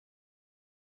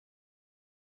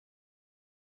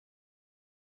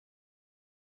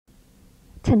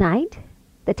tonight,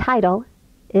 the title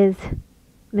is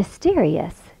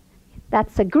Mysterious.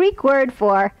 That's a Greek word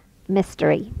for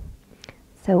mystery.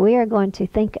 So we are going to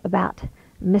think about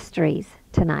mysteries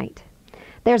tonight.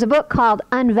 There's a book called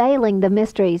Unveiling the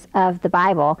Mysteries of the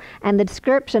Bible, and the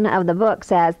description of the book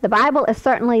says, "The Bible is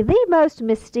certainly the most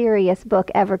mysterious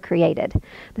book ever created.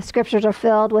 The scriptures are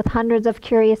filled with hundreds of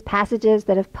curious passages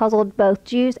that have puzzled both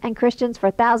Jews and Christians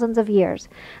for thousands of years.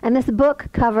 And this book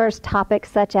covers topics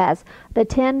such as the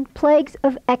 10 plagues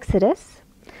of Exodus,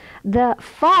 the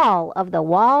fall of the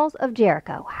walls of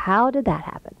Jericho." How did that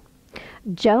happen?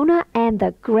 Jonah and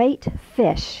the great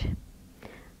fish.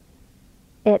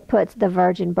 It puts the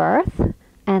virgin birth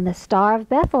and the Star of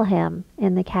Bethlehem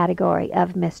in the category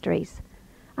of mysteries.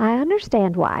 I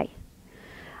understand why.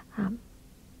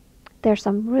 There's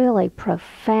some really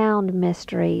profound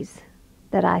mysteries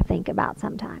that I think about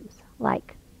sometimes.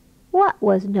 Like, what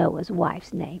was Noah's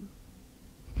wife's name?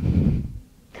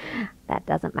 That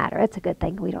doesn't matter. It's a good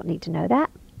thing. We don't need to know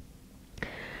that.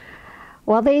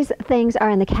 Well, these things are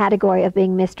in the category of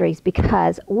being mysteries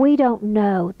because we don't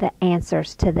know the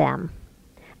answers to them.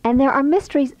 And there are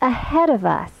mysteries ahead of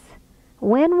us.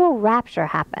 When will rapture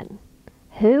happen?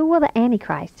 Who will the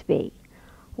Antichrist be?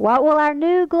 What will our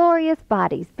new glorious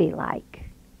bodies be like?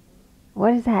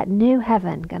 What is that new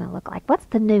heaven going to look like? What's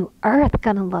the new earth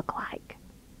going to look like?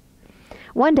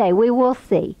 One day we will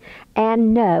see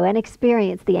and know and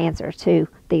experience the answers to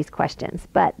these questions,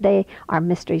 but they are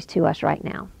mysteries to us right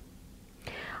now.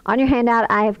 On your handout,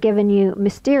 I have given you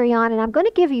mysterion, and I'm going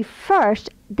to give you first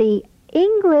the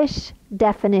English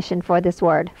definition for this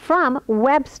word from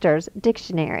Webster's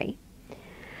dictionary.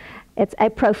 It's a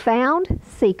profound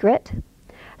secret,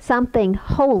 something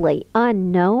wholly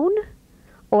unknown,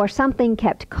 or something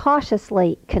kept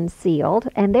cautiously concealed,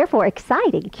 and therefore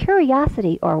exciting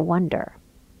curiosity or wonder.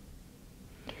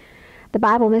 The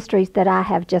Bible mysteries that I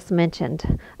have just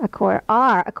mentioned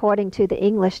are, according to the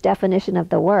English definition of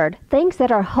the word, things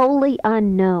that are wholly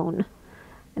unknown.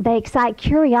 They excite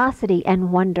curiosity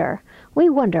and wonder. We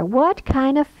wonder, what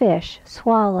kind of fish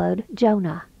swallowed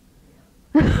Jonah?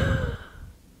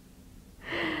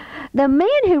 The man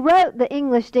who wrote the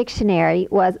English dictionary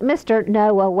was Mr.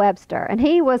 Noah Webster, and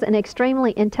he was an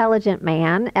extremely intelligent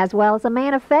man, as well as a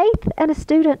man of faith and a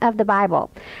student of the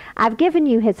Bible. I've given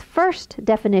you his first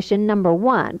definition, number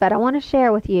 1, but I want to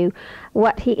share with you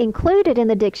what he included in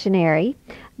the dictionary,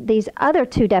 these other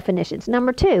 2 definitions.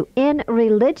 Number 2, in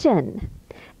religion.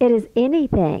 It is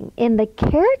anything in the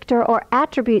character or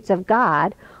attributes of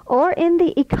God or in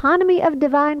the economy of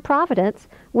divine providence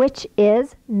which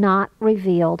is not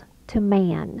revealed to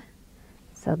man.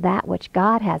 So that which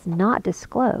God has not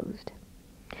disclosed.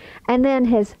 And then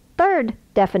his third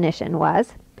definition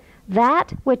was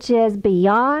that which is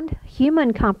beyond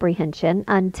human comprehension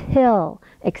until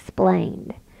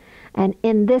explained. And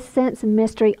in this sense,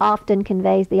 mystery often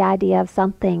conveys the idea of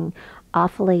something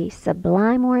awfully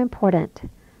sublime or important,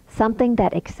 something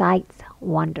that excites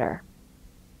wonder.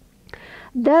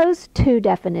 Those 2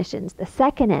 definitions, the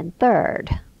second and third,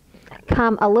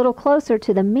 come a little closer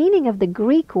to the meaning of the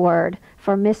Greek word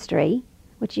for mystery,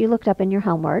 which you looked up in your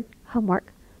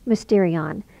homework,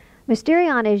 mysterion.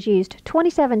 Mysterion is used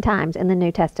 27 times in the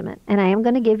New Testament, and I am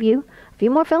going to give you a few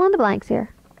more fill in the blanks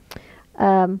here.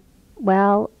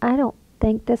 Well, I don't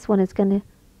think this one is going to...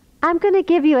 I'm going to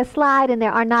give you a slide, and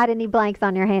there are not any blanks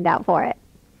on your handout for it.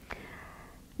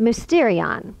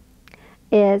 Mysterion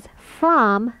is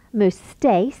from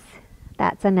mustase,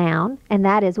 that's a noun, and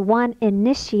that is one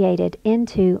initiated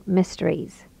into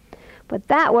mysteries. But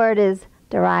that word is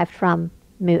derived from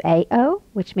mueo,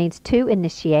 which means to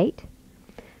initiate,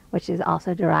 which is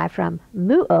also derived from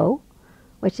muo,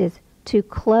 which is to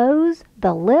close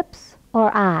the lips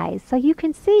or eyes. So you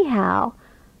can see how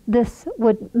this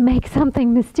would make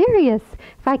something mysterious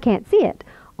if I can't see it,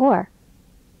 or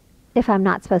if I'm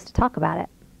not supposed to talk about it.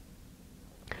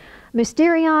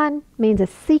 Mysterion means a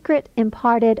secret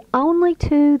imparted only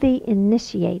to the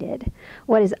initiated,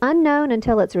 what is unknown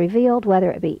until it's revealed, whether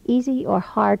it be easy or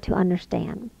hard to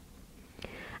understand.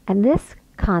 And this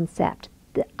concept,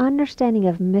 the understanding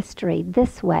of mystery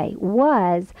this way,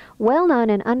 was well known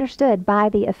and understood by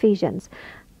the Ephesians.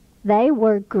 They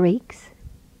were Greeks,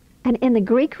 and in the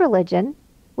Greek religion,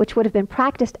 which would have been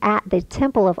practiced at the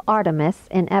temple of Artemis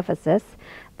in Ephesus,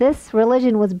 this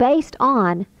religion was based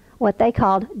on what they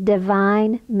called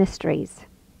divine mysteries.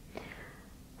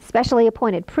 Specially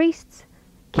appointed priests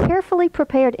carefully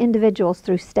prepared individuals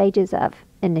through stages of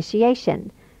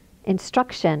initiation,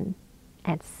 instruction,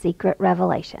 and secret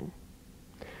revelation.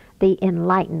 The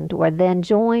enlightened were then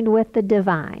joined with the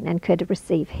divine and could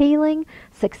receive healing,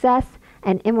 success,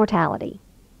 and immortality.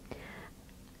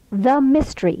 The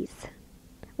mysteries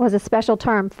was a special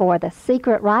term for the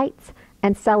secret rites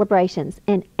and celebrations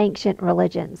in ancient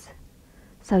religions.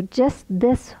 So just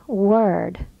this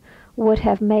word would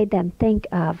have made them think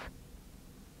of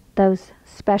those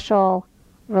special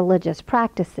religious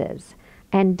practices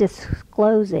and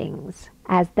disclosings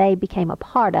as they became a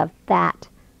part of that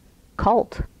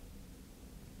cult.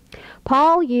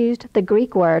 Paul used the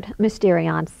Greek word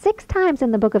mysterion 6 times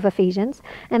in the book of Ephesians,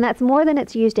 and that's more than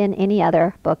it's used in any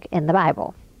other book in the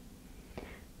Bible.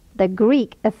 The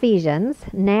Greek Ephesians,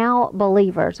 now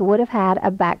believers, would have had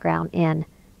a background in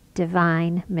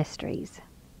divine mysteries.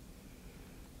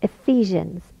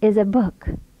 Ephesians is a book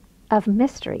of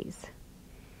mysteries.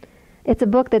 It's a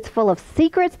book that's full of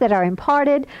secrets that are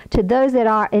imparted to those that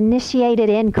are initiated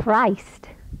in Christ.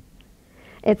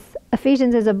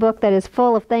 Ephesians is a book that is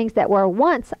full of things that were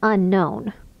once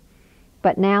unknown,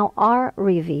 but now are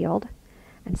revealed.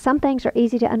 And some things are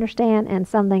easy to understand, and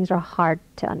some things are hard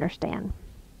to understand.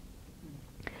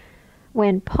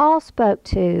 When Paul spoke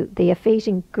to the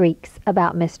Ephesian Greeks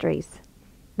about mysteries,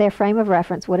 their frame of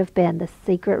reference would have been the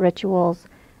secret rituals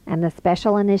and the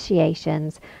special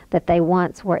initiations that they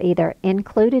once were either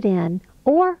included in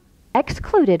or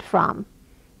excluded from.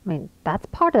 I mean, that's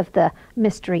part of the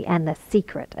mystery and the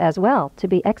secret as well, to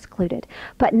be excluded.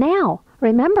 But now,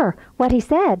 remember what he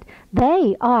said.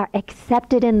 They are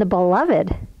accepted in the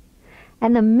beloved.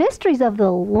 And the mysteries of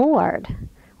the Lord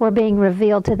were being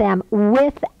revealed to them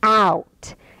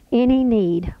without any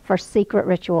need for secret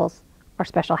rituals or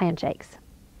special handshakes.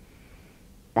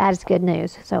 That is good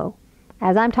news. So,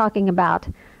 as I'm talking about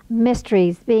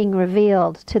mysteries being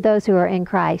revealed to those who are in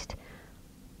Christ,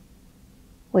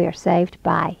 we are saved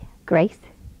by grace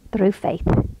through faith.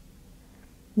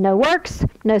 No works,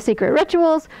 no secret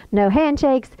rituals, no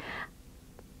handshakes,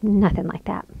 nothing like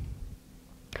that.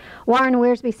 Warren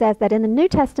Wiersbe says that in the New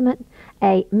Testament,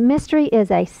 a mystery is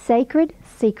a sacred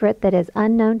secret that is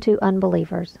unknown to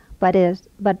unbelievers, but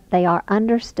they are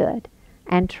understood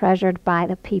and treasured by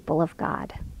the people of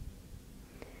God.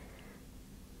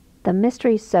 The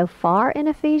mysteries so far in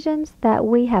Ephesians that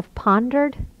we have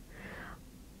pondered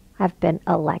have been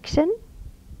election,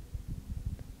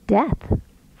 death,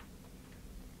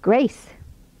 grace,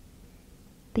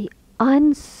 the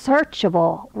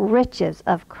unsearchable riches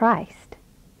of Christ.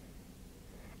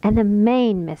 And the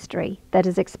main mystery that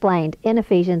is explained in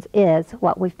Ephesians is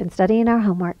what we've been studying in our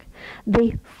homework,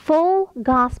 the full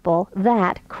gospel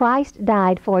that Christ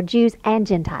died for Jews and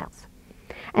Gentiles,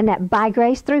 and that by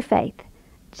grace through faith,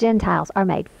 Gentiles are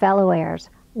made fellow heirs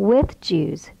with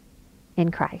Jews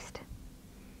in Christ.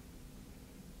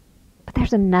 But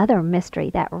there's another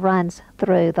mystery that runs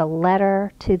through the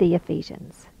letter to the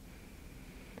Ephesians.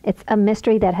 It's a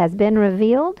mystery that has been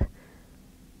revealed,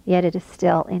 yet it is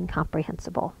still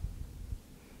incomprehensible.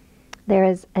 There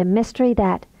is a mystery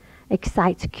that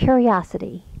excites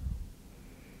curiosity,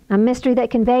 a mystery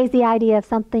that conveys the idea of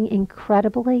something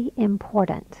incredibly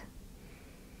important,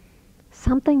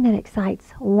 something that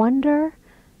excites wonder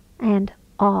and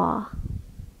awe.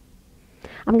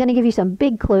 I'm going to give you some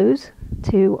big clues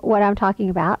to what I'm talking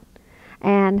about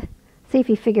and see if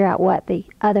you figure out what the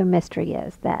other mystery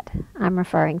is that I'm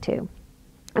referring to.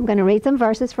 I'm going to read some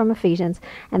verses from Ephesians,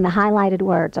 and the highlighted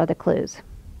words are the clues.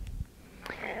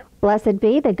 Blessed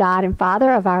be the God and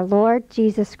Father of our Lord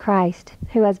Jesus Christ,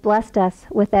 who has blessed us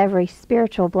with every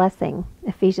spiritual blessing.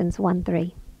 Ephesians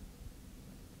 1:3.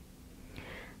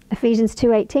 Ephesians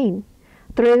 2:18.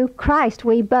 Through Christ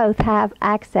we both have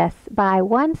access by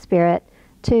one Spirit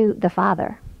to the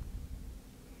Father.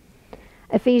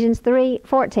 Ephesians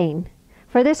 3:14.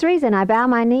 For this reason I bow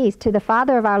my knees to the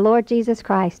Father of our Lord Jesus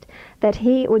Christ, that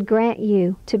he would grant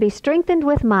you to be strengthened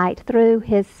with might through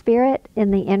his Spirit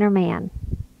in the inner man.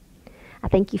 I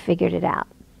think you figured it out.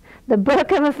 The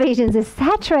book of Ephesians is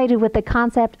saturated with the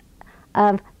concept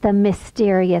of the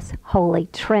mysterious Holy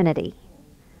Trinity.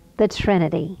 The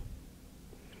Trinity.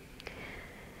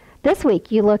 This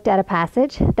week you looked at a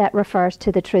passage that refers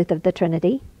to the truth of the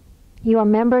Trinity. You are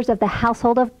members of the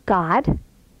household of God,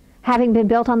 having been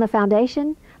built on the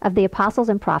foundation of the apostles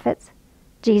and prophets,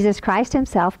 Jesus Christ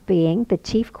himself being the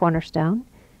chief cornerstone,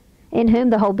 in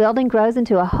whom the whole building grows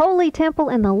into a holy temple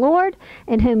in the Lord,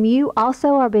 in whom you also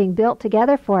are being built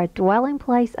together for a dwelling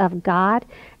place of God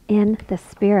in the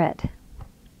Spirit.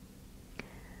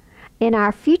 In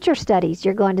our future studies,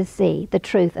 you're going to see the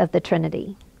truth of the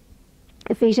Trinity.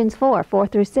 Ephesians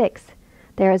 4:4-6.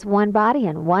 There is one body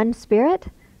and one Spirit,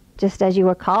 just as you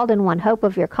were called in one hope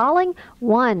of your calling,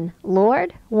 one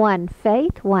Lord, one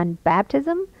faith, one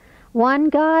baptism, one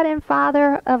God and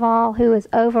Father of all, who is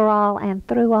over all and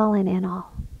through all and in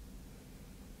all.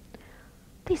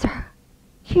 These are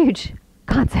huge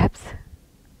concepts.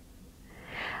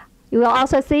 You will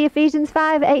also see Ephesians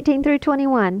 5:18 through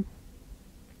 21.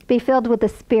 Be filled with the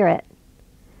Spirit,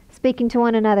 speaking to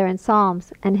one another in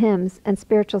psalms and hymns and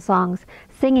spiritual songs,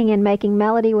 singing and making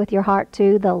melody with your heart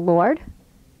to the Lord,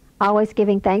 always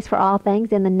giving thanks for all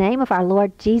things in the name of our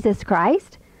Lord Jesus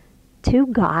Christ, to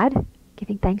God,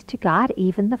 giving thanks to God,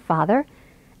 even the Father,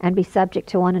 and be subject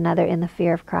to one another in the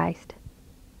fear of Christ.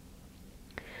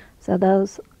 So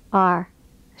those are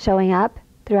showing up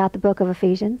throughout the book of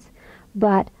Ephesians,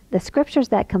 but the scriptures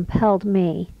that compelled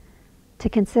me to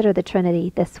consider the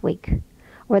Trinity this week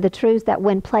were the truths that,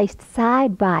 when placed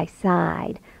side by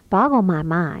side, boggle my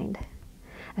mind.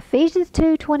 Ephesians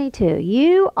 2:22,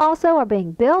 you also are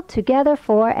being built together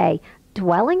for a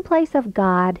dwelling place of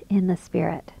God in the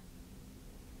Spirit.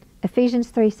 Ephesians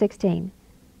 3:16,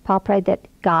 Paul prayed that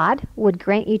God would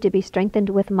grant you to be strengthened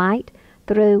with might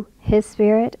through His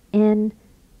Spirit in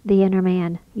the inner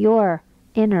man, your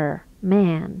inner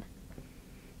man.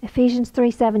 Ephesians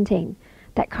 3:17,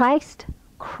 that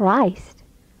Christ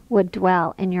would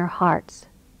dwell in your hearts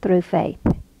through faith.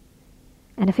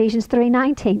 And Ephesians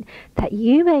 3:19, that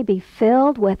you may be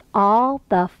filled with all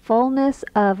the fullness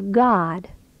of God.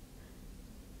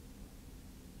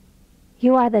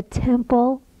 You are the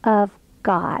temple of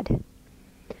God.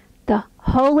 The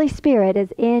Holy Spirit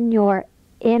is in your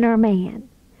inner man.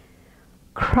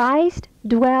 Christ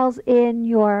dwells in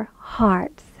your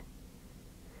hearts.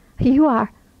 You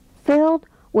are filled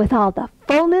with all the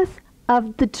fullness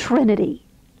of the Trinity.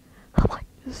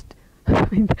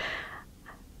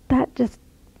 That just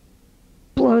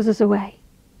blows us away.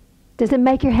 Does it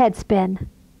make your head spin?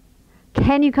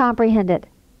 Can you comprehend it?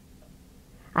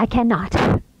 I cannot.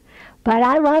 But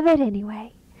I love it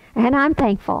anyway, and I'm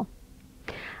thankful.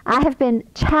 I have been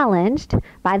challenged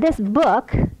by this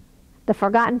book, The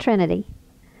Forgotten Trinity.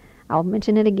 I'll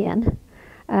mention it again.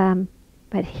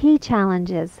 But he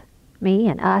challenges me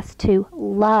and us to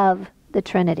love the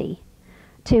Trinity,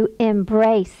 to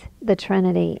embrace the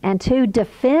Trinity, and to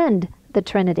defend the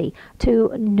Trinity,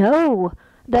 to know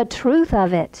the truth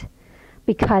of it,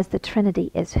 because the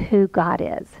Trinity is who God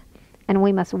is, and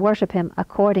we must worship Him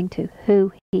according to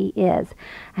who He is.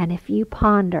 And if you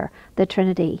ponder the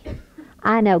Trinity,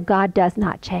 I know God does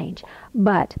not change,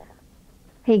 but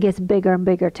He gets bigger and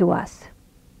bigger to us.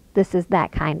 This is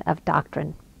that kind of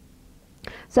doctrine.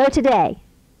 So today,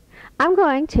 I'm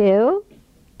going to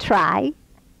try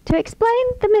to explain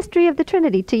the mystery of the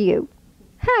Trinity to you.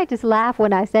 I just laugh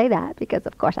when I say that because,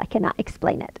 of course, I cannot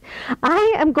explain it.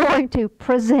 I am going to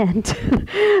present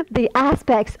the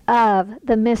aspects of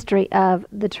the mystery of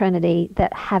the Trinity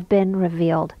that have been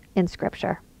revealed in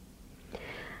Scripture.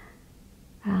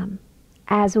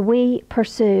 As we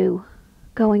pursue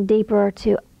going deeper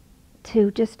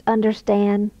to just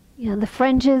understand, the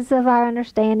fringes of our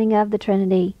understanding of the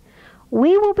Trinity,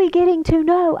 we will be getting to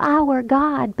know our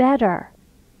God better.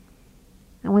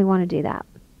 And we want to do that.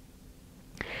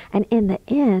 And in the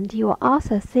end, you will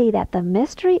also see that the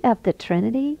mystery of the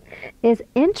Trinity is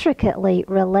intricately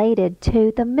related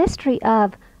to the mystery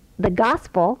of the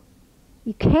gospel.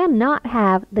 You cannot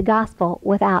have the gospel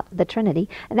without the Trinity.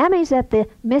 And that means that the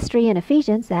mystery in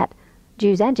Ephesians, that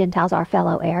Jews and Gentiles are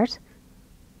fellow heirs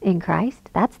in Christ,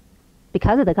 that's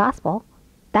because of the gospel.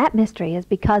 That mystery is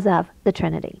because of the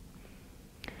Trinity.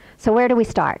 So where do we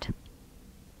start?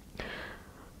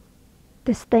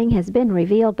 This thing has been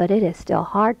revealed, but it is still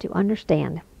hard to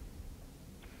understand.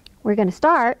 We're going to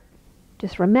start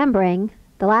just remembering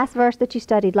the last verse that you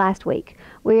studied last week.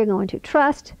 We are going to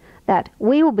trust that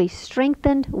we will be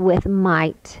strengthened with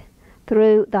might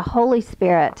through the Holy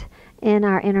Spirit in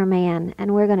our inner man.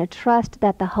 And we're going to trust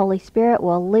that the Holy Spirit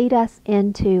will lead us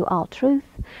into all truth.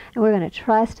 And we're going to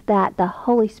trust that the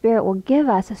Holy Spirit will give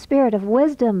us a spirit of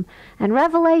wisdom and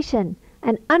revelation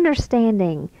and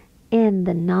understanding in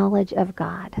the knowledge of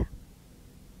God.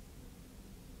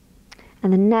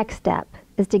 And the next step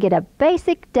is to get a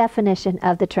basic definition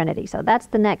of the Trinity. So that's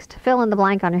the next fill in the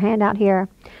blank on your handout here.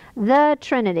 The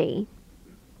Trinity.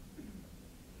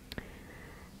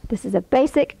 This is a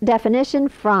basic definition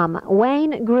from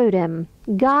Wayne Grudem.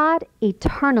 God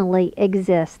eternally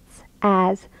exists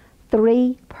as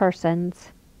three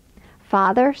persons,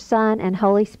 Father, Son, and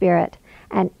Holy Spirit,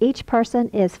 and each person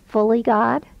is fully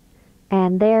God,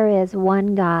 and there is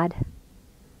one God.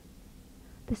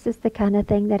 This is the kind of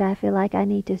thing that I feel like I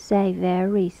need to say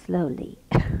very slowly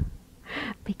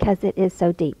because it is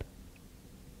so deep.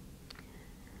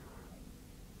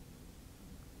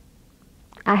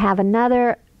 I have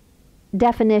another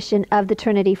definition of the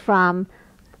Trinity from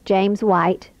James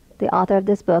White, the author of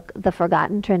this book, The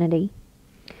Forgotten Trinity.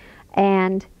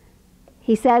 And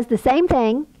he says the same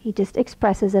thing, he just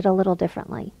expresses it a little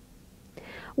differently.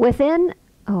 Within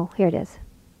the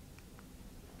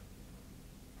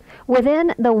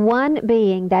one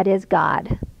being that is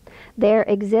God, there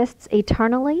exists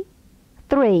eternally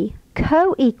 3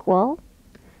 co-equal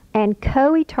and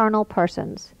co-eternal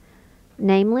persons,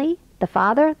 namely the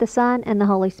Father, the Son, and the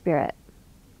Holy Spirit.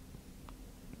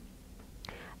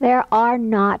 There are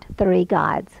not 3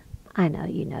 gods. I know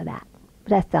you know that,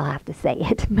 but I still have to say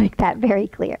it to make that very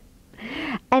clear.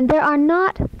 And there are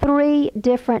not 3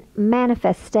 different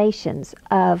manifestations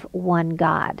of one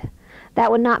God.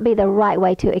 That would not be the right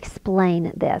way to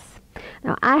explain this.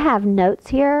 Now, I have notes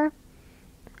here,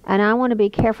 and I want to be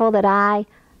careful that I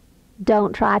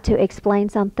don't try to explain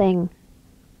something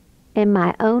in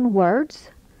my own words.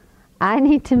 I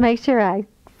need to make sure I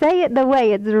say it the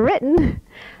way it's written,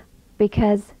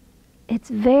 because it's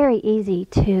very easy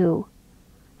to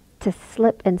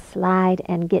slip and slide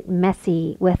and get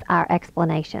messy with our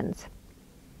explanations.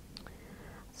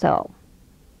 So,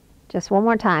 just one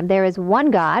more time. There is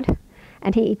one God,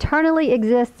 and he eternally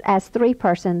exists as 3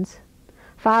 persons,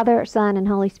 Father, Son, and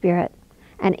Holy Spirit,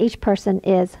 and each person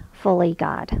is fully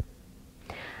God.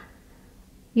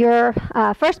 Your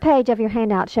first page of your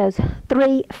handout shows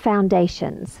 3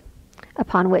 foundations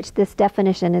upon which this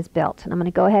definition is built. And I'm going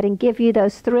to go ahead and give you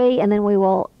those 3, and then we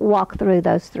will walk through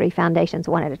those 3 foundations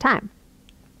one at a time.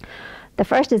 The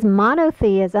first is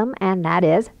monotheism, and that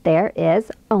is, there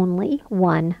is only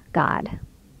one God.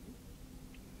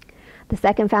 The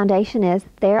second foundation is,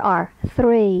 there are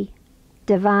 3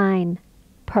 divine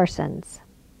persons.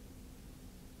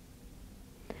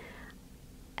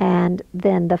 And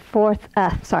then the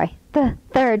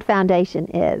third foundation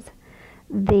is,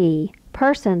 the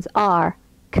persons are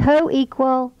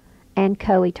co-equal and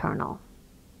co-eternal.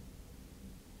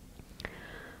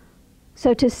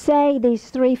 So to say these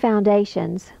 3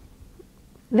 foundations,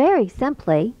 very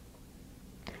simply,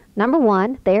 number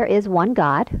 1, there is one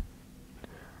God.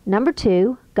 Number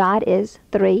 2, God is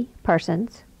 3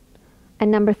 persons.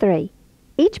 And number 3,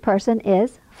 each person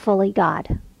is fully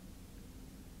God.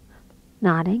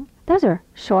 Nodding. Those are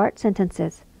short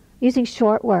sentences, using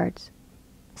short words.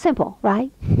 Simple,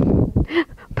 right?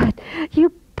 But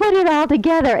you put it all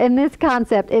together, and this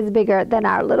concept is bigger than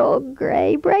our little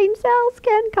gray brain cells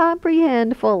can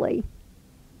comprehend fully.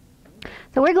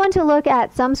 So we're going to look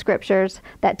at some scriptures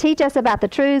that teach us about the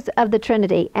truths of the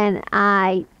Trinity, and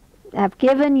I have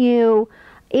given you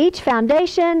each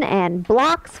foundation and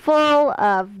blocks full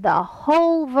of the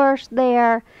whole verse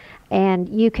there, and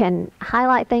you can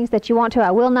highlight things that you want to.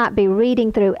 I will not be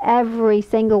reading through every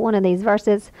single one of these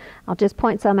verses. I'll just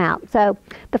point some out. So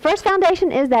the first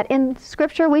foundation is that in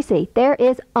Scripture we see there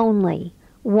is only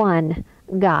one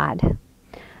God.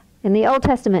 In the Old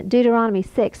Testament, Deuteronomy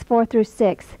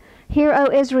 6:4-6, "Hear, O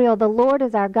Israel, the Lord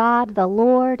is our God, the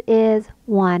Lord is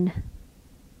one."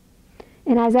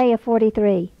 In Isaiah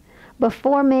 43,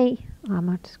 "Before me," I'm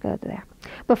going to just go there.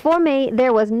 "Before me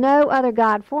there was no other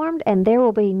God formed, and there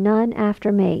will be none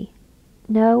after me."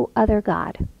 No other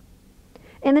God.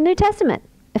 In the New Testament,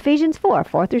 Ephesians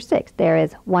 4:4-6, there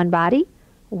is one body,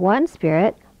 one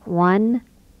Spirit, one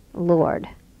Lord.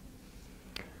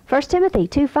 1 Timothy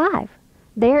 2:5,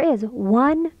 there is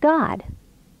one God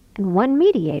and one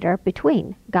mediator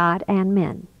between God and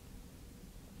men.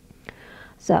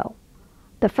 So,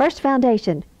 the first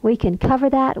foundation, we can cover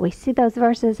that. We see those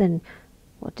verses and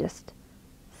we'll just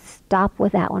stop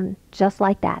with that one just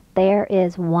like that. There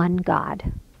is one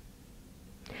God.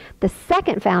 The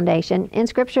second foundation, in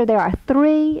Scripture there are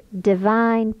 3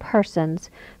 divine persons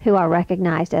who are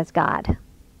recognized as God.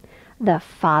 The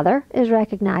Father is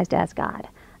recognized as God.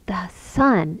 The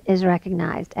Son is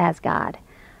recognized as God.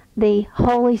 The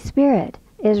Holy Spirit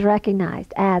is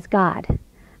recognized as God. I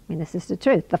mean, this is the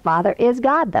truth. The Father is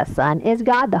God. The Son is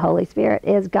God. The Holy Spirit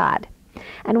is God.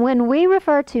 And when we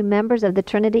refer to members of the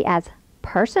Trinity as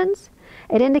persons,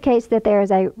 it indicates that there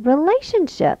is a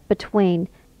relationship between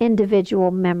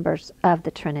individual members of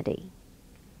the Trinity.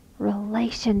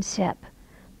 Relationship.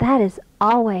 That is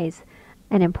always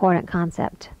an important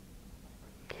concept.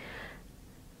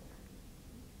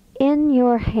 In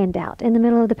your handout, in the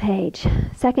middle of the page,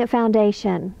 second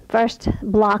foundation, first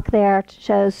block there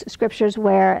shows scriptures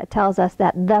where it tells us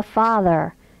that the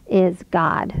Father is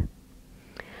God.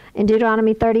 In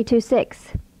Deuteronomy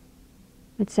 32:6,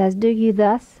 it says, "Do you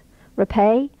thus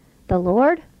repay the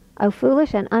Lord, O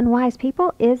foolish and unwise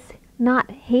people? Is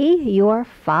not He your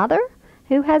Father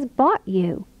who has bought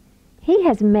you? He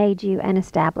has made you and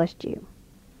established you."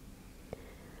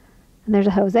 And there's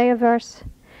a Hosea verse,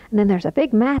 and then there's a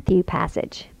big Matthew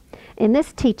passage. In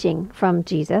this teaching from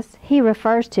Jesus, he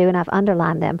refers to, and I've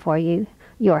underlined them for you,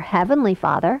 your heavenly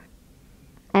Father.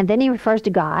 And then he refers to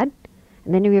God.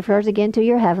 And then he refers again to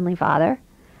your heavenly Father.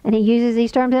 And he uses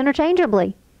these terms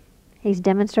interchangeably. He's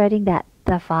demonstrating that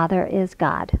the Father is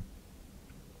God.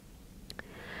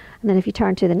 And then if you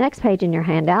turn to the next page in your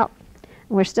handout,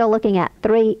 we're still looking at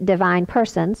three divine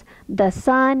persons. The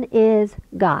Son is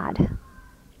God.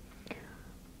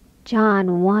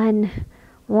 John 1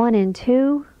 and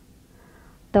 2.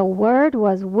 The Word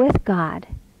was with God,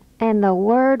 and the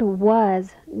Word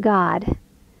was God.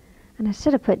 And I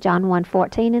should have put John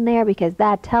 1:14 in there, because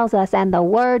that tells us, and the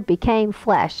Word became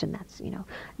flesh. And that's,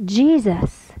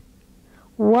 Jesus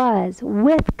was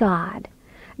with God.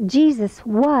 Jesus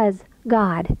was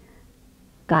God.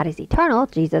 God is eternal.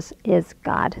 Jesus is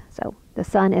God. So the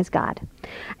Son is God.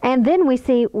 And then we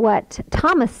see what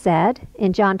Thomas said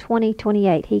in John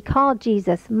 20:28. He called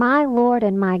Jesus my Lord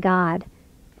and my God.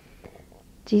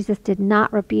 Jesus did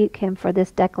not rebuke him for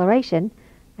this declaration,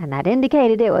 and that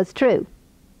indicated it was true.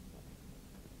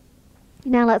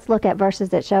 Now let's look at verses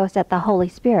that show us that the Holy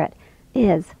Spirit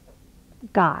is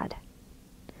God.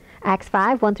 Acts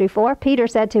 5:1-4, Peter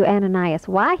said to Ananias,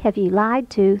 "Why have you lied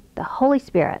to the Holy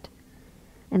Spirit?"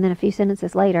 And then a few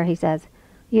sentences later he says,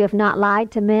 "You have not lied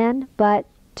to men, but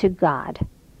to God."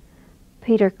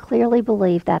 Peter clearly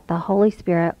believed that the Holy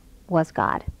Spirit was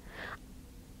God.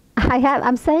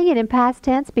 I'm saying it in past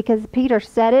tense because Peter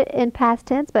said it in past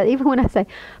tense, but even when I say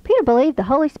Peter believed the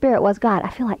Holy Spirit was God, I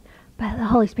feel like, but the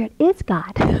Holy Spirit is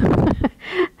God.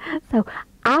 So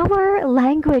our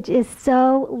language is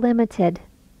so limited.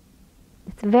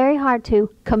 It's very hard to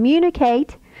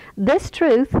communicate this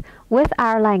truth with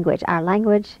our language. Our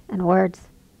language and words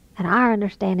and our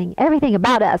understanding, everything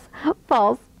about us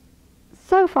falls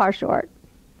so far short.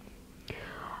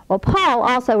 Well, Paul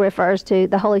also refers to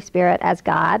the Holy Spirit as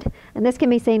God, and this can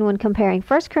be seen when comparing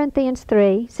 1 Corinthians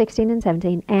 3:16 and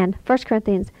 17 and 1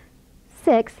 Corinthians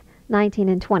 6:19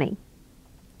 and 20.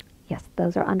 Yes,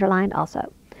 those are underlined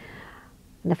also.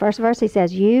 In the first verse he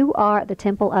says, "You are the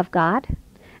temple of God."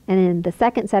 And in the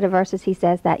second set of verses he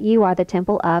says that you are the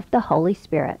temple of the Holy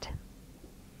Spirit.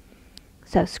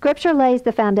 So Scripture lays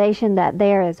the foundation that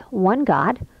there is one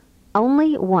God,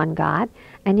 only one God,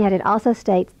 and yet it also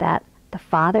states that the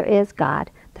Father is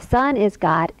God, the Son is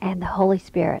God, and the Holy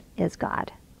Spirit is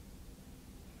God.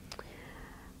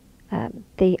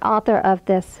 The author of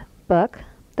this book,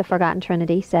 The Forgotten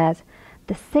Trinity, says,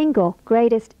 "The single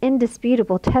greatest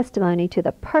indisputable testimony to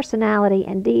the personality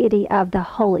and deity of the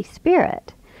Holy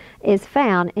Spirit is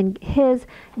found in his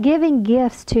giving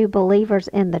gifts to believers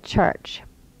in the church."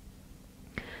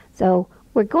 So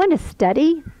we're going to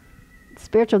study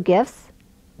spiritual gifts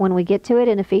when we get to it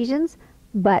in Ephesians,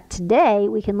 but today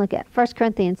we can look at 1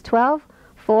 Corinthians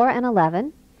 12:4 and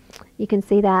 11. You can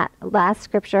see that last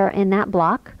scripture in that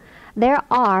block. There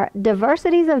are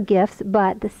diversities of gifts,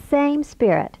 but the same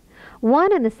Spirit.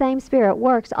 One and the same Spirit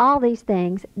works all these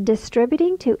things,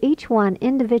 distributing to each one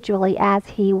individually as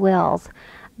He wills.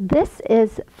 This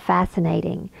is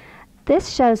fascinating. This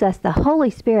shows us the Holy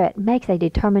Spirit makes a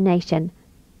determination.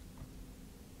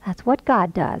 That's what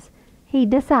God does. He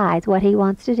decides what He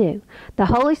wants to do. The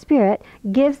Holy Spirit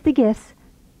gives the gifts,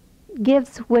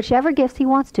 gives whichever gifts He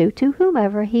wants to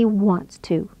whomever He wants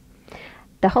to.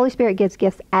 The Holy Spirit gives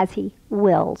gifts as He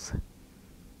wills.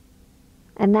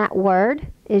 And that word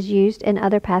is used in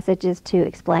other passages to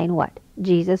explain what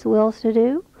Jesus wills to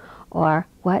do or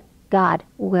what God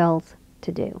wills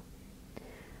to do.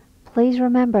 Please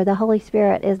remember, the Holy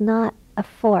Spirit is not a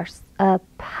force, a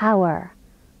power,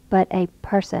 but a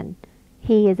person.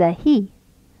 He is a He,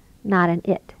 not an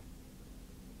it.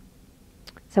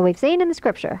 So we've seen in the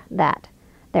Scripture that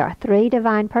there are three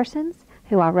divine persons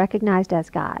who are recognized as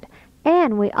God.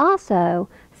 And we also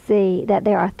see that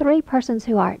there are three persons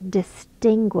who are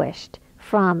distinguished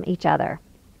from each other.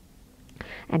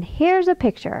 And here's a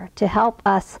picture to help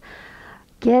us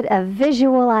get a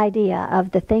visual idea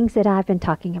of the things that I've been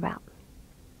talking about.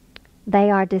 They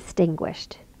are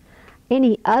distinguished.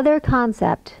 Any other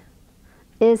concept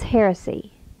is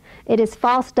heresy. It is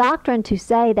false doctrine to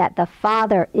say that the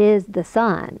Father is the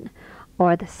Son,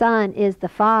 or the Son is the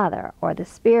Father, or the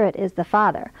Spirit is the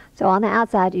Father. So on the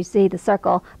outside you see the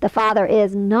circle. The Father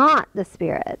is not the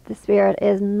Spirit. The Spirit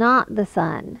is not the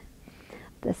Son.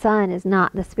 The Son is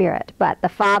not the Spirit. But the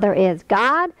Father is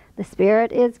God, the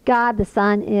Spirit is God, the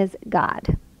Son is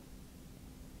God.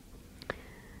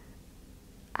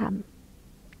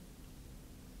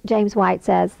 James White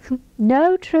says,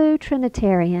 "No true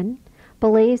Trinitarian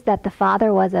believes that the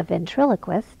Father was a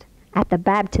ventriloquist at the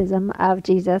baptism of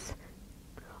Jesus,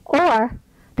 or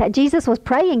that Jesus was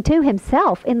praying to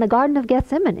Himself in the Garden of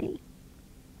Gethsemane."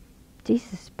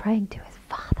 Jesus is praying to His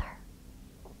Father.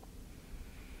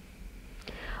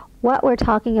 What we're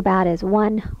talking about is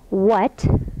 1 what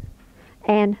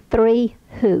and 3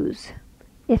 whos,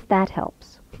 if that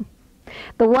helps.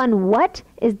 The 1 what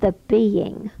is the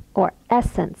being or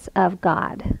essence of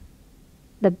God.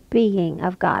 The being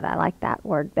of God. I like that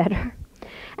word better.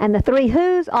 And the 3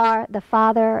 whos are the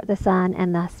Father, the Son,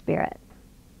 and the Spirit.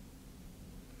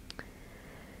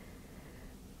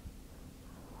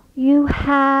 You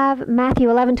have Matthew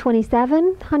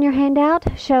 11:27 on your handout,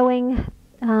 showing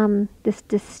this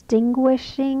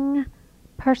distinguishing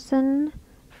person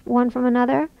one from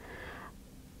another.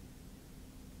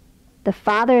 The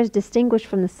Father is distinguished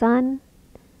from the Son.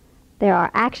 There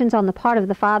are actions on the part of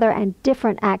the Father and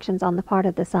different actions on the part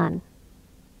of the Son.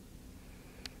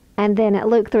 And then at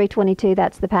Luke 3:22,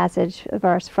 that's the passage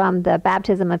verse from the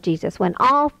baptism of Jesus, when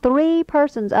all 3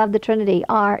 persons of the Trinity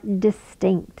are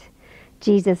distinct.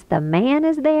 Jesus the man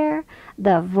is there,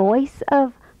 the voice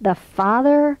of the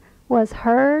Father was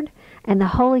heard, and the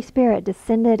Holy Spirit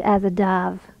descended as a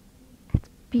dove. It's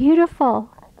beautiful.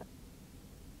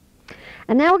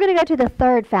 And now we're going to go to the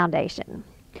 3rd foundation.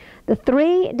 The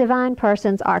 3 divine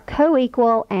persons are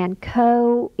co-equal and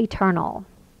co-eternal.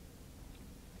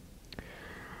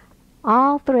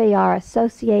 All 3 are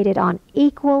associated on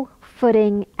equal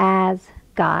footing as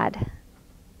God.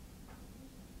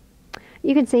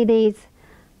 You can see these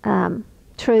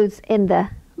truths in the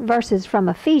verses from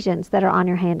Ephesians that are on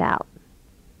your handout.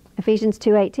 Ephesians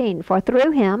 2:18, for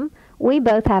through him we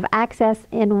both have access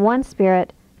in one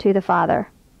Spirit to the Father.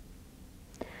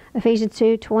 Ephesians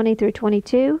 2:20 through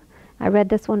 22, I read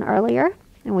this one earlier,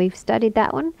 and we've studied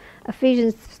that one.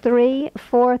 Ephesians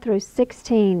 3:4 through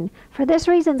 16, for this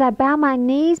reason I bow my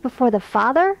knees before the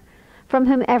Father, from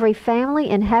whom every family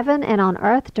in heaven and on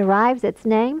earth derives its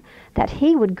name, that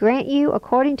he would grant you,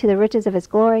 according to the riches of his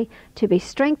glory, to be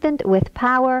strengthened with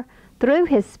power through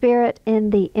his Spirit in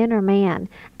the inner man.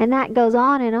 And that goes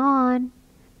on,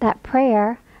 that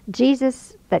prayer,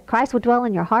 Jesus, that Christ would dwell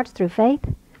in your hearts through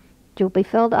faith, you'll be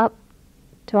filled up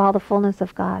to all the fullness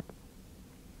of God.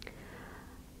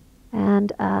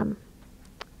 And,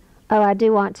 I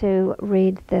do want to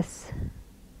read this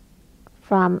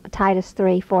from Titus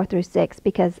 3:4 through 6,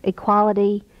 because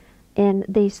equality in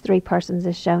these 3 persons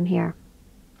is shown here.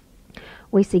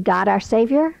 We see God our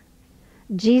Savior,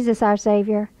 Jesus our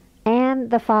Savior,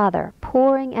 and the Father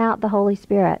pouring out the Holy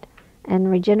Spirit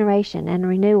and regeneration and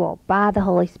renewal by the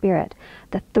Holy Spirit.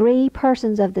 The 3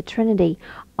 persons of the Trinity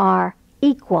are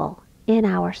equal in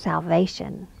our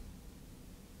salvation.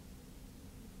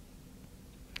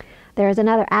 There is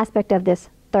another aspect of this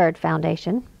 3rd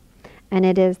foundation, and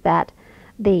it is that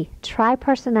the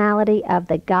tripersonality of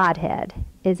the Godhead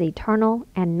is eternal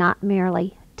and not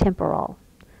merely temporal.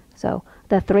 So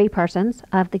the 3 persons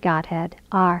of the Godhead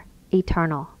are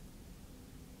eternal.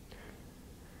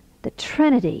 The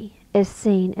Trinity is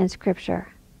seen in Scripture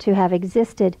to have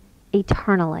existed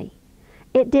eternally.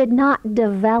 It did not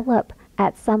develop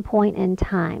at some point in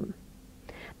time.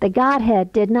 The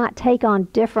Godhead did not take on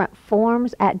different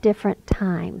forms at different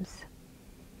times.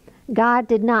 God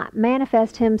did not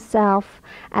manifest himself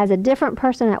as a different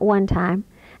person at one time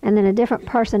and then a different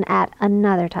person at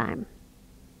another time.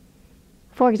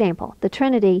 For example, the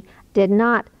Trinity did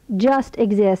not just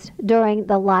exist during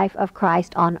the life of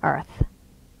Christ on earth.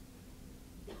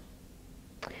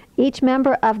 Each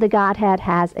member of the Godhead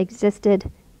has existed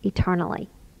eternally.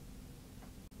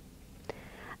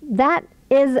 That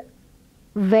is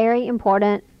very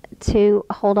important to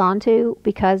hold on to,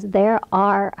 because there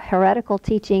are heretical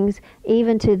teachings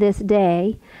even to this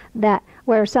day that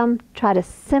where some try to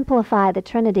simplify the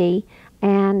Trinity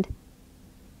and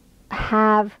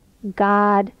have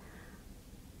God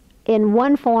in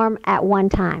one form at one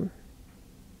time,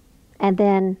 and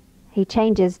then he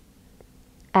changes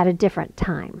at a different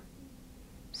time.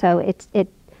 So it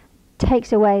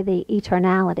takes away the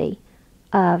eternality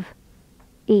of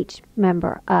each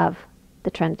member of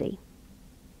the Trinity.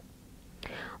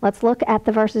 Let's look at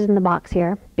the verses in the box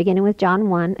here, beginning with John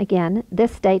 1. Again,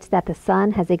 this states that the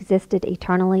Son has existed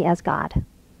eternally as God.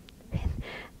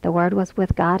 The Word was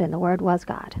with God, and the Word was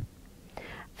God.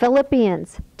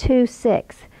 Philippians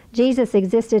 2:6, Jesus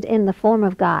existed in the form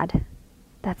of God.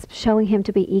 That's showing him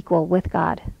to be equal with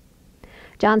God.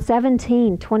 John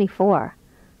 17:24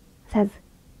 says,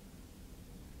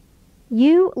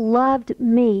 you loved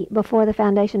me before the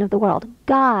foundation of the world.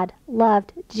 God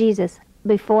loved Jesus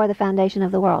before the foundation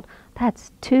of the world.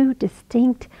 That's 2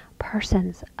 distinct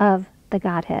persons of the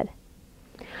Godhead.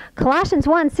 Colossians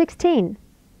 1:16,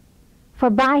 for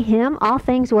by him all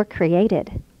things were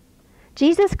created.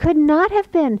 Jesus could not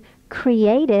have been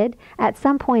created at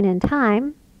some point in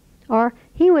time, or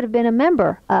he would have been a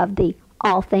member of the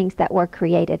all things that were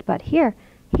created. But here,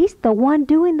 He's the one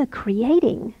doing the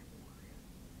creating.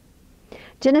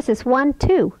 Genesis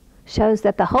 1:2 shows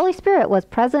that the Holy Spirit was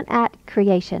present at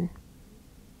creation.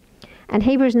 And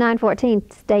Hebrews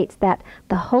 9:14 states that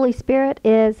the Holy Spirit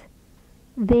is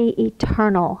the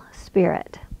eternal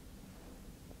Spirit.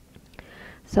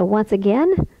 So once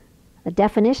again, the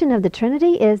definition of the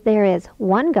Trinity is there is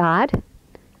one God.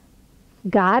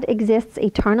 God exists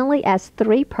eternally as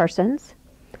three persons,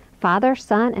 Father,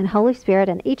 Son, and Holy Spirit,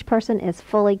 and each person is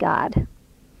fully God.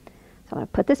 So I'm going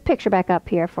to put this picture back up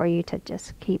here for you to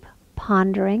just keep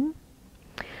pondering.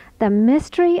 The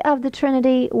mystery of the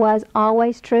Trinity was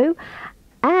always true,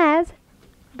 as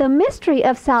the mystery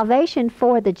of salvation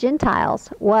for the Gentiles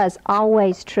was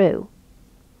always true.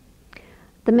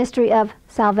 The mystery of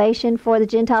salvation for the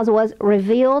Gentiles was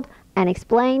revealed and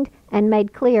explained and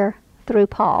made clear through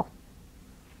Paul.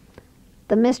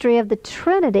 The mystery of the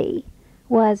Trinity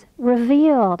was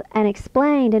revealed and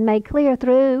explained and made clear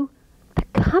through the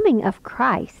coming of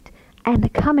Christ and the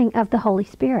coming of the Holy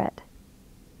Spirit.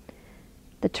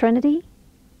 The Trinity,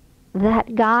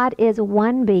 that God is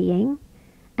one being,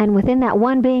 and within that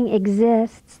one being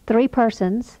exists three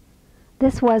persons,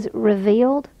 this was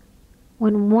revealed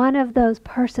when one of those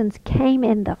persons came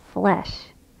in the flesh,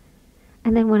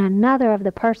 and then when another of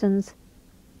the persons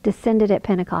descended at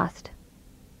Pentecost.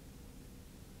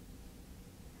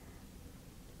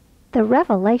 The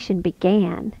revelation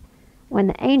began when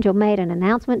the angel made an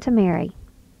announcement to Mary,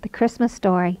 the Christmas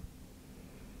story.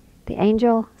 The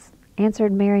angel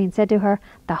answered Mary and said to her,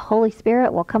 "The Holy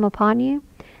Spirit will come upon you,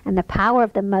 and the power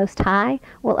of the Most High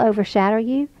will overshadow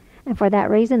you, and for that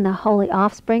reason the holy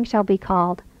offspring shall be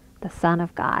called the Son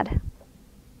of God."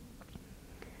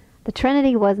 The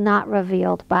Trinity was not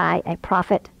revealed by a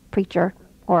prophet, preacher,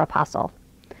 or apostle.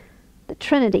 The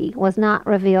Trinity was not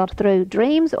revealed through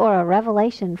dreams or a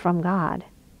revelation from God.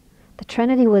 The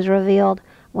Trinity was revealed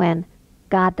when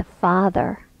God the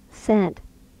Father sent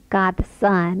God the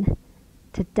Son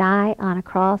to die on a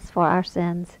cross for our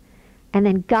sins. And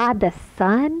then God the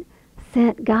Son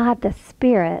sent God the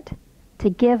Spirit to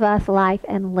give us life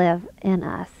and live in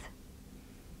us.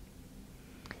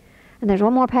 And there's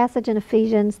one more passage in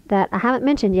Ephesians that I haven't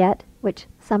mentioned yet, which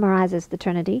summarizes the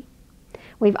Trinity.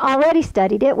 We've already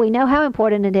studied it. We know how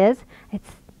important it is.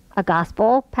 It's a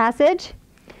gospel passage.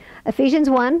 Ephesians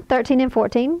 1:13 and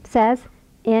 14 says,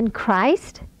 "In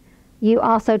Christ you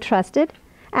also trusted,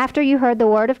 after you heard the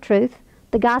word of truth,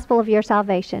 the gospel of your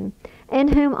salvation, in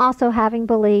whom also having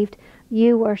believed,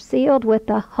 you were sealed with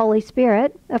the Holy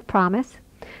Spirit of promise,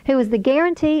 who is the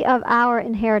guarantee of our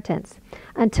inheritance,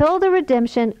 until the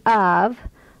redemption of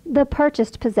the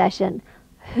purchased possession."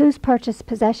 Whose purchased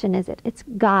possession is it? It's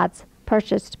God's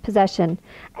purchased possession.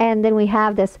 And then we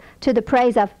have this, to the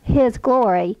praise of His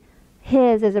glory.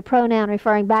 His is a pronoun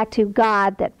referring back to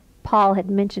God that Paul had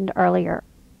mentioned earlier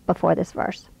before this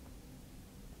verse.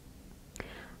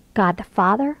 God the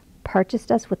Father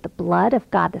purchased us with the blood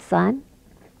of God the Son,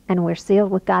 and we're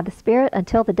sealed with God the Spirit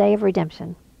until the day of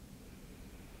redemption.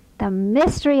 The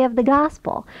mystery of the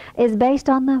gospel is based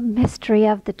on the mystery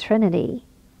of the Trinity.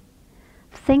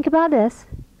 Think about this.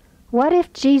 What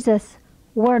if Jesus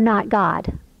were not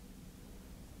God?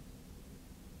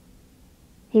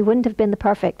 He wouldn't have been the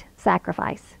perfect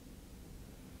sacrifice.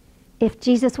 If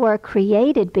Jesus were a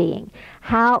created being,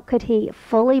 how could He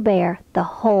fully bear the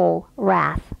whole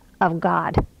wrath of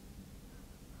God?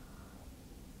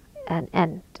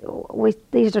 And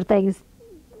these are things,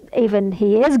 even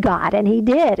He is God, and He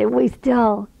did, and we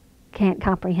still can't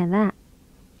comprehend that.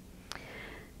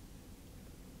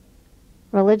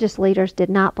 Religious leaders did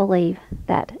not believe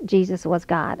that Jesus was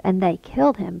God, and they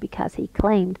killed Him because He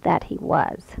claimed that He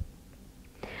was.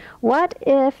 What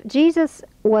if Jesus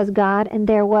was God and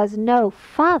there was no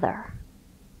Father?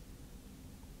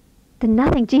 Then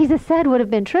nothing Jesus said would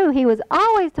have been true. He was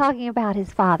always talking about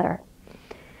His Father.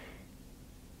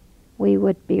 We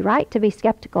would be right to be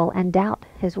skeptical and doubt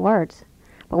His words,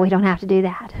 but we don't have to do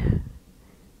that.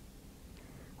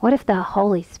 What if the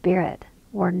Holy Spirit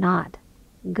were not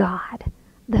God,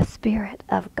 the Spirit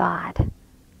of God?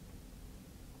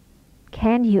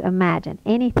 Can you imagine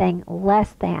anything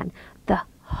less than the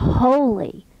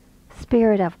Holy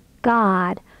Spirit of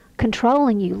God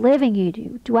controlling you, living in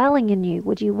you, dwelling in you?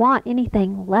 Would you want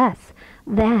anything less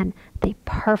than the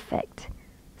perfect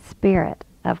Spirit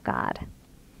of God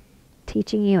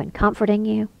teaching you and comforting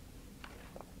you?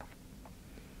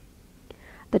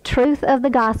 The truth of the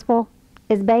gospel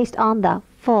is based on the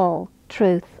full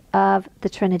truth of the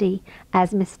Trinity,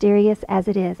 as mysterious as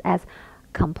it is, as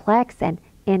complex and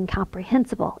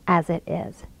incomprehensible as it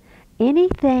is.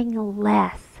 Anything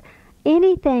less,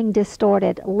 anything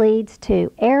distorted leads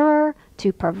to error,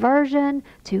 to perversion,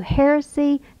 to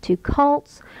heresy, to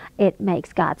cults. It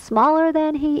makes God smaller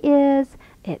than he is.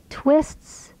 It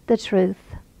twists the truth.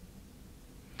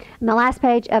 And the last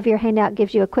page of your handout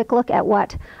gives you a quick look at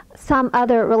what some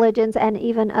other religions and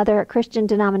even other Christian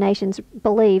denominations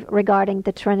believe regarding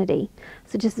the Trinity.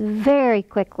 So just very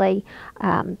quickly,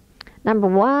 number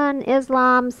one,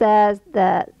 Islam says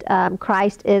that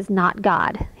Christ is not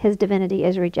God. His divinity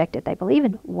is rejected. They believe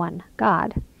in one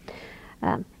God.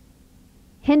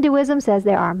 Hinduism says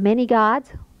there are many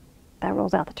gods. That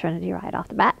rules out the Trinity right off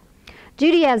the bat.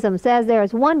 Judaism says there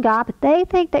is one God, but they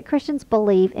think that Christians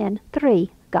believe in 3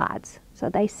 gods. So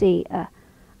they see, they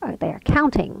are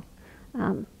counting.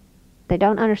 They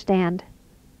don't understand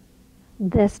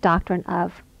this doctrine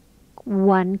of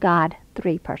one God,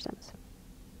 3 persons.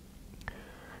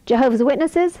 Jehovah's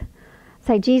Witnesses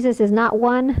say Jesus is not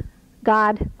one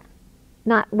God,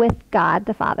 not with God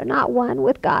the Father, not one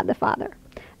with God the Father.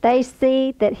 They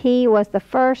see that he was the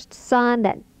first son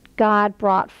that God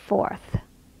brought forth.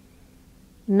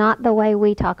 Not the way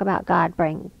we talk about God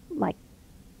bring, like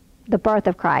the birth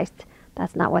of Christ.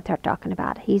 That's not what they're talking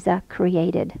about. He's a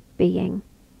created being.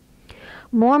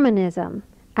 Mormonism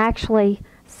actually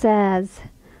says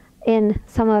in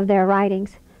some of their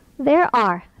writings, there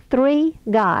are 3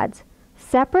 gods,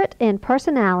 separate in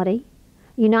personality,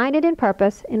 united in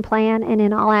purpose, in plan, and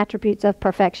in all attributes of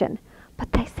perfection.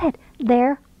 But they said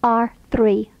there are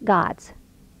 3 gods.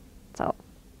 So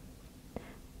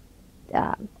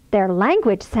their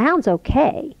language sounds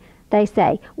okay. They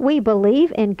say, we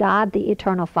believe in God the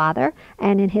Eternal Father,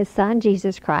 and in his Son,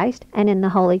 Jesus Christ, and in the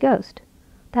Holy Ghost.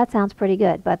 That sounds pretty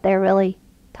good, but they're really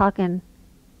talking,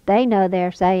 they know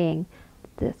they're saying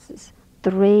this is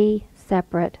 3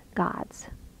 separate gods.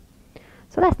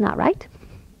 So that's not right.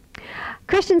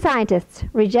 Christian scientists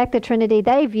reject the Trinity.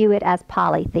 They view it as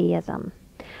polytheism.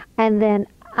 And then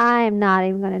I'm not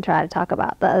even going to try to talk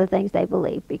about the other things they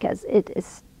believe because it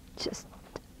is just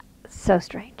so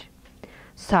strange.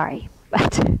 Sorry,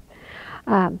 but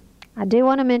I do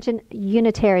want to mention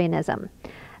Unitarianism.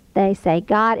 They say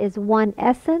God is one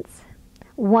essence,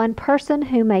 one person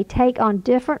who may take on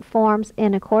different forms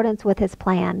in accordance with his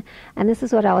plan. And this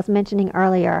is what I was mentioning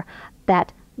earlier,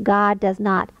 that God does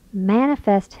not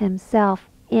manifest himself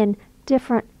in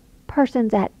different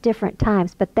persons at different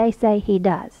times, but they say he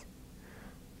does.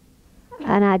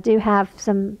 And I do have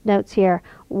some notes here.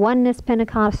 Oneness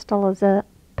Pentecostalism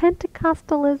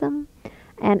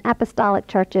and apostolic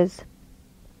churches.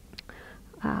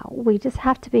 We just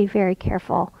have to be very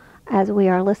careful as we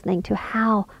are listening to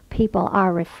how people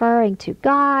are referring to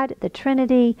God, the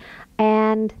Trinity,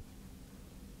 and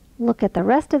look at the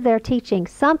rest of their teaching.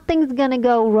 Something's going to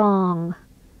go wrong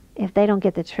if they don't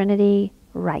get the Trinity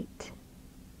right.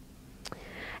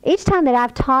 Each time that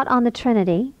I've taught on the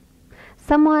Trinity,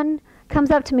 someone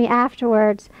comes up to me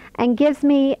afterwards and gives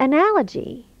me an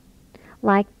analogy.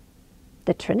 Like,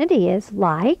 the Trinity is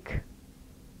like,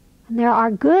 and there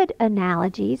are good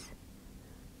analogies.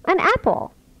 An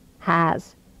apple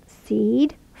has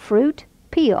seed, fruit,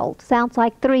 peel. Sounds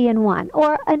like 3 in 1.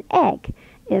 Or an egg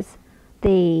is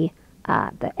the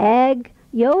egg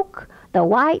yolk, the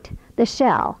white, the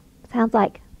shell. Sounds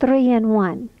like 3 in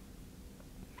 1.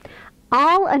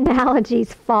 All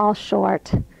analogies fall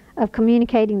short of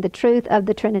communicating the truth of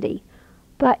the Trinity.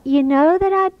 But you know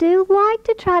that I do like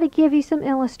to try to give you some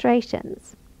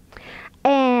illustrations.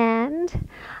 And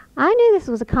I knew this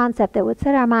was a concept that would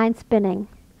set our minds spinning.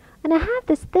 And I have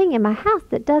this thing in my house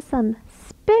that does some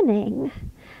spinning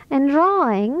and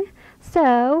drawing.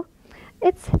 So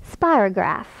it's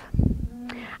spirograph.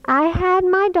 I had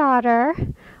my daughter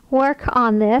work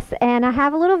on this, and I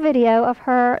have a little video of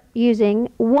her using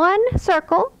one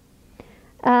circle.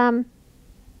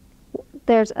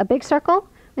 There's a big circle,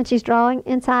 and she's drawing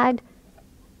inside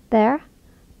there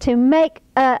to make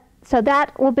a, so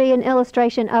that will be an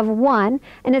illustration of 1,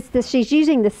 and it's this, she's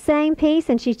using the same piece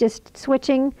and she's just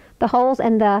switching the holes,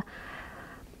 and the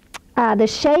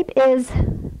shape is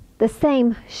the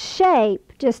same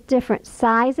shape, just different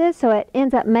sizes, so it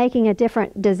ends up making a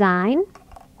different design.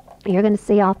 You're going to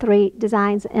see all 3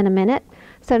 designs in a minute.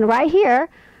 So right here,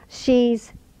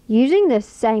 she's using the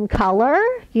same color,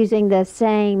 using the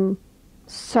same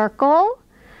circle,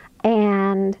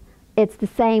 and it's the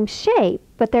same shape,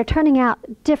 but they're turning out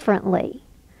differently.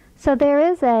 So there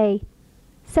is a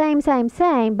same,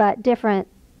 but different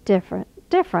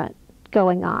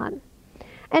going on.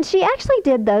 And she actually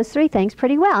did those 3 things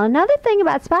pretty well. Another thing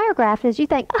about spirograph is you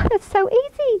think, oh, that's so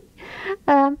easy.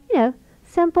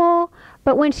 Simple.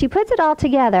 But when she puts it all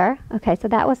together, okay, so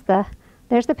that was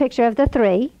there's the picture of the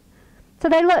 3. So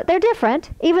they're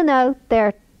different, even though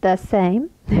they're the same.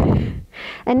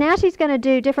 And now she's going to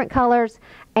do different colors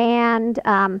and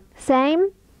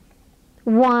same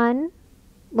one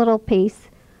little piece,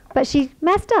 but she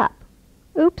messed up.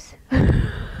 Oops.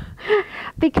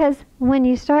 Because when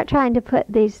you start trying to put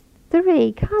these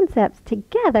three concepts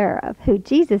together of who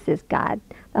Jesus is God,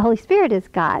 the Holy Spirit is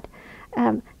God,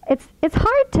 it's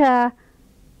hard to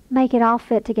make it all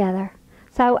fit together.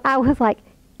 So I was like,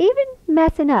 even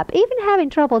messing up, even having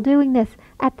trouble doing this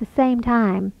at the same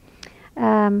time,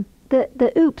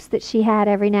 the oops that she had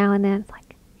every now and then, it's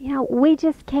like, we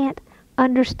just can't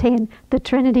understand the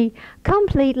Trinity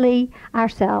completely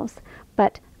ourselves.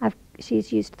 But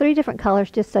she's used 3 different colors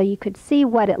just so you could see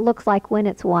what it looks like when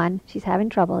it's one. She's having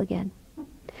trouble again.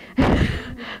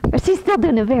 But she's still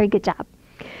doing a very good job.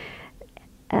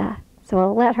 So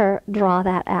I'll let her draw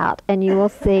that out, and you will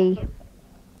see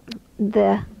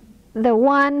the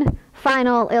one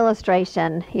final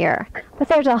illustration here. But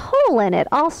there's a hole in it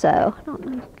also. I don't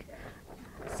know.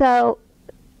 So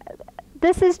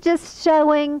this is just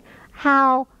showing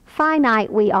how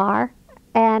finite we are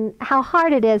and how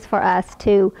hard it is for us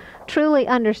to truly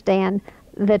understand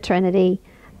the Trinity.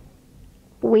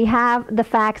 We have the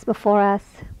facts before us,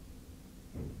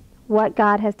 what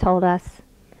God has told us,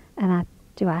 and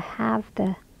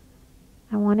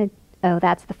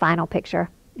that's the final picture,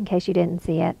 in case you didn't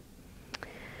see it.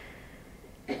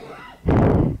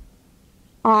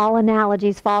 All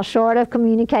analogies fall short of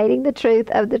communicating the truth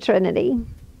of the Trinity.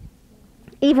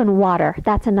 Even water,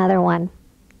 that's another one,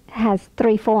 has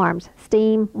 3 forms: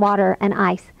 steam, water, and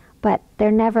ice. But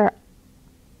they're never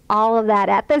all of that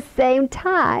at the same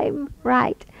time,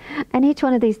 right? And each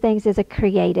one of these things is a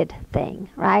created thing,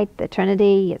 right? The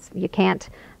Trinity,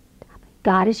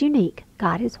 God is unique.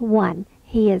 God is one.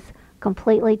 He is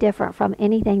completely different from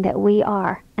anything that we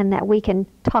are and that we can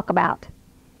talk about.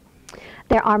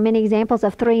 There are many examples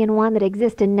of 3 in 1 that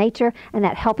exist in nature and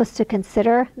that help us to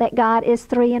consider that God is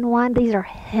 3 in 1. These are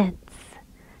hints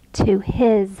to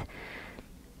his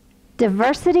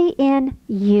diversity in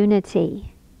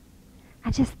unity.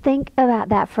 I just think about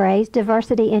that phrase,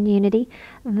 diversity in unity.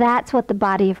 That's what the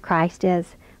body of Christ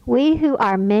is. We who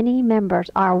are many members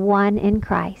are one in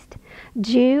Christ.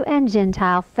 Jew and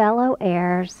Gentile fellow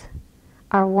heirs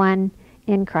are one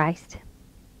in Christ.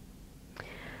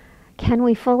 Can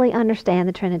we fully understand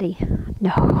the Trinity?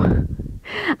 No.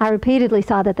 I repeatedly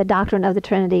saw that the doctrine of the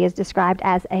Trinity is described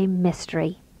as a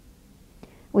mystery.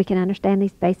 We can understand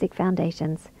these basic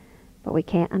foundations, but we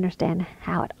can't understand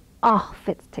how it all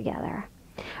fits together.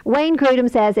 Wayne Grudem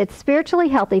says it's spiritually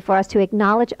healthy for us to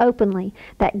acknowledge openly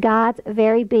that God's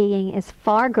very being is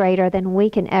far greater than we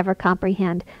can ever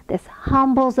comprehend. This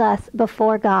humbles us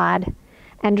before God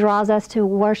and draws us to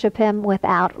worship him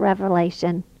without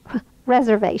reservation.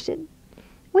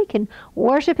 We can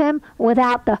worship him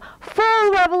without the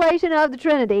full revelation of the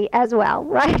Trinity as well,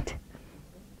 right?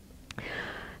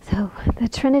 So the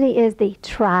Trinity is the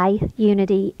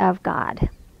tri-unity of God,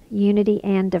 unity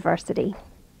and diversity.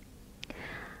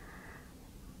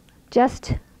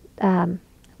 Just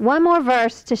one more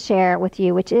verse to share with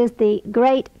you, which is the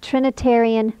great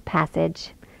Trinitarian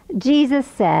passage. Jesus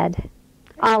said,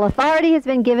 "All authority has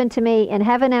been given to me in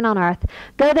heaven and on earth.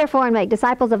 Go therefore and make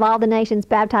disciples of all the nations,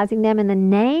 baptizing them in the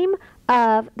name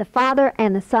of the Father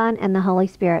and the Son and the Holy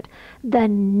Spirit." The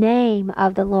name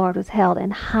of the Lord was held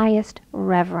in highest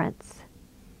reverence.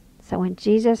 So when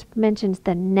Jesus mentions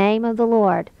the name of the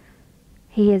Lord,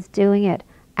 he is doing it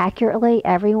accurately.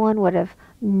 Everyone would have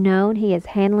known he is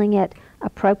handling it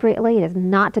appropriately. It is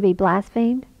not to be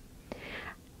blasphemed.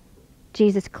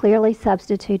 Jesus clearly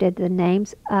substituted the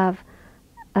names of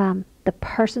the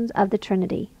persons of the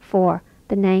Trinity for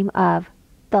the name of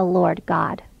the Lord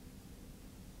God,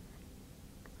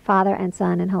 Father and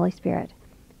Son and Holy Spirit.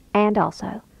 And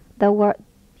also, the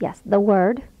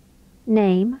word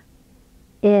name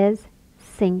is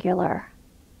singular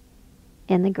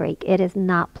in the Greek. It is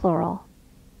not plural.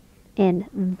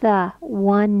 In the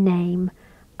one name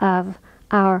of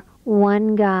our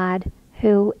one God,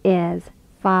 who is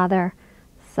Father,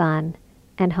 Son,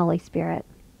 and Holy Spirit.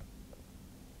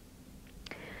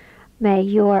 May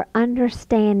your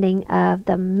understanding of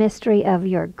the mystery of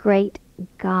your great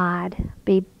God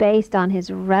be based on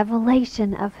his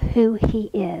revelation of who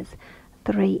he is,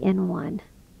 3 in 1.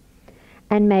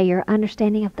 And may your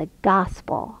understanding of the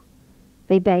gospel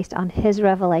be based on his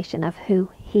revelation of who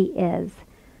he is.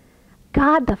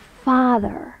 God the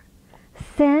Father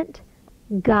sent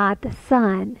God the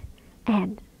Son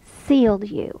and sealed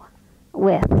you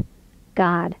with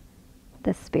God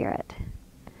the Spirit.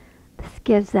 This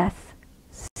gives us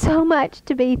so much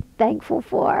to be thankful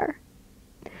for.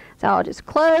 So I'll just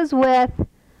close with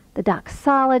the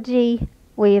doxology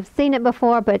We have seen it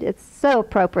before, but it's so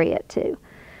appropriate to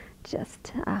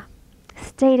just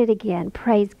state it again.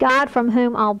 Praise God, from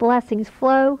whom all blessings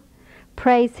flow.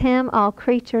 Praise him, all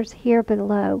creatures here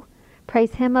below.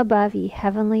 Praise him above, ye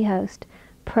heavenly host.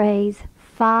 Praise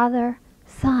Father,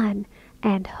 Son,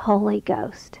 and Holy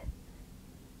Ghost.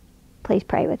 Please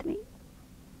pray with me.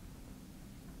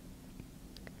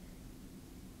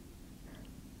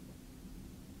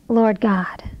 Lord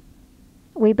God,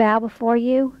 we bow before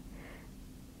you,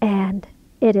 and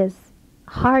it is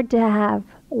hard to have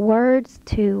words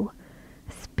to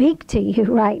speak to you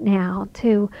right now,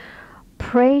 to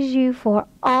praise you for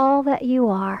all that you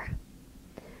are.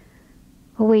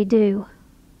 We do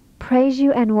praise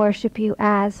you and worship you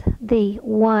as the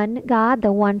one God,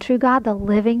 the one true God, the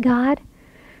living God.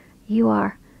 You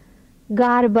are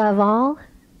God above all,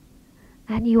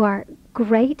 and you are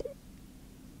great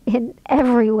in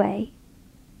every way.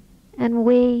 And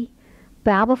we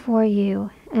bow before you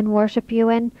and worship you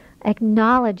and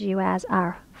acknowledge you as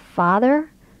our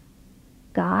Father,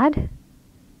 God.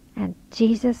 And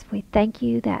Jesus, we thank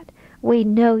you that we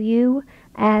know you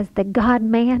as the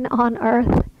God-man on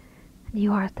earth. And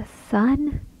you are the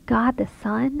Son, God the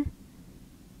Son.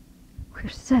 We're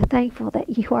so thankful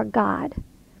that you are God.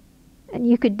 And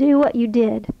you could do what you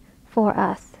did for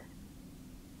us.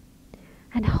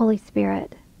 And Holy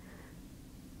Spirit,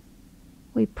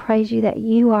 we praise you that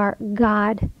you are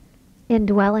God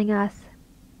indwelling us.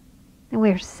 And we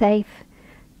are safe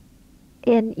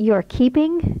in your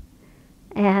keeping.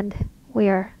 And we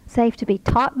are safe to be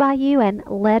taught by you and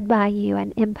led by you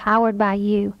and empowered by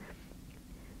you.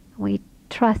 We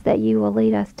trust that you will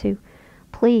lead us to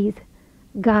please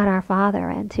God our Father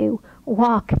and to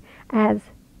walk as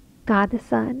God the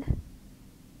Son.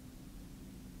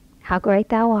 How great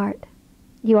thou art.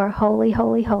 You are holy,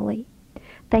 holy, holy.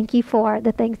 Thank you for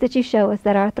the things that you show us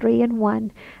that are 3 in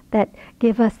 1, that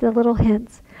give us the little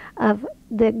hints of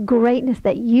the greatness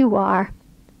that you are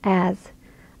as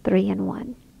 3 in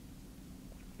 1.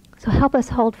 So help us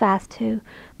hold fast to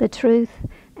the truth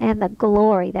and the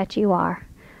glory that you are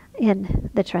in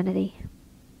the Trinity.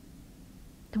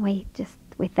 We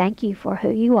thank you for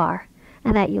who you are,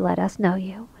 and that you let us know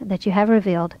you, and that you have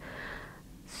revealed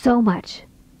so much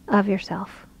of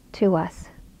yourself to us.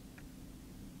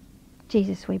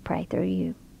 Jesus, we pray through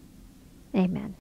you. Amen.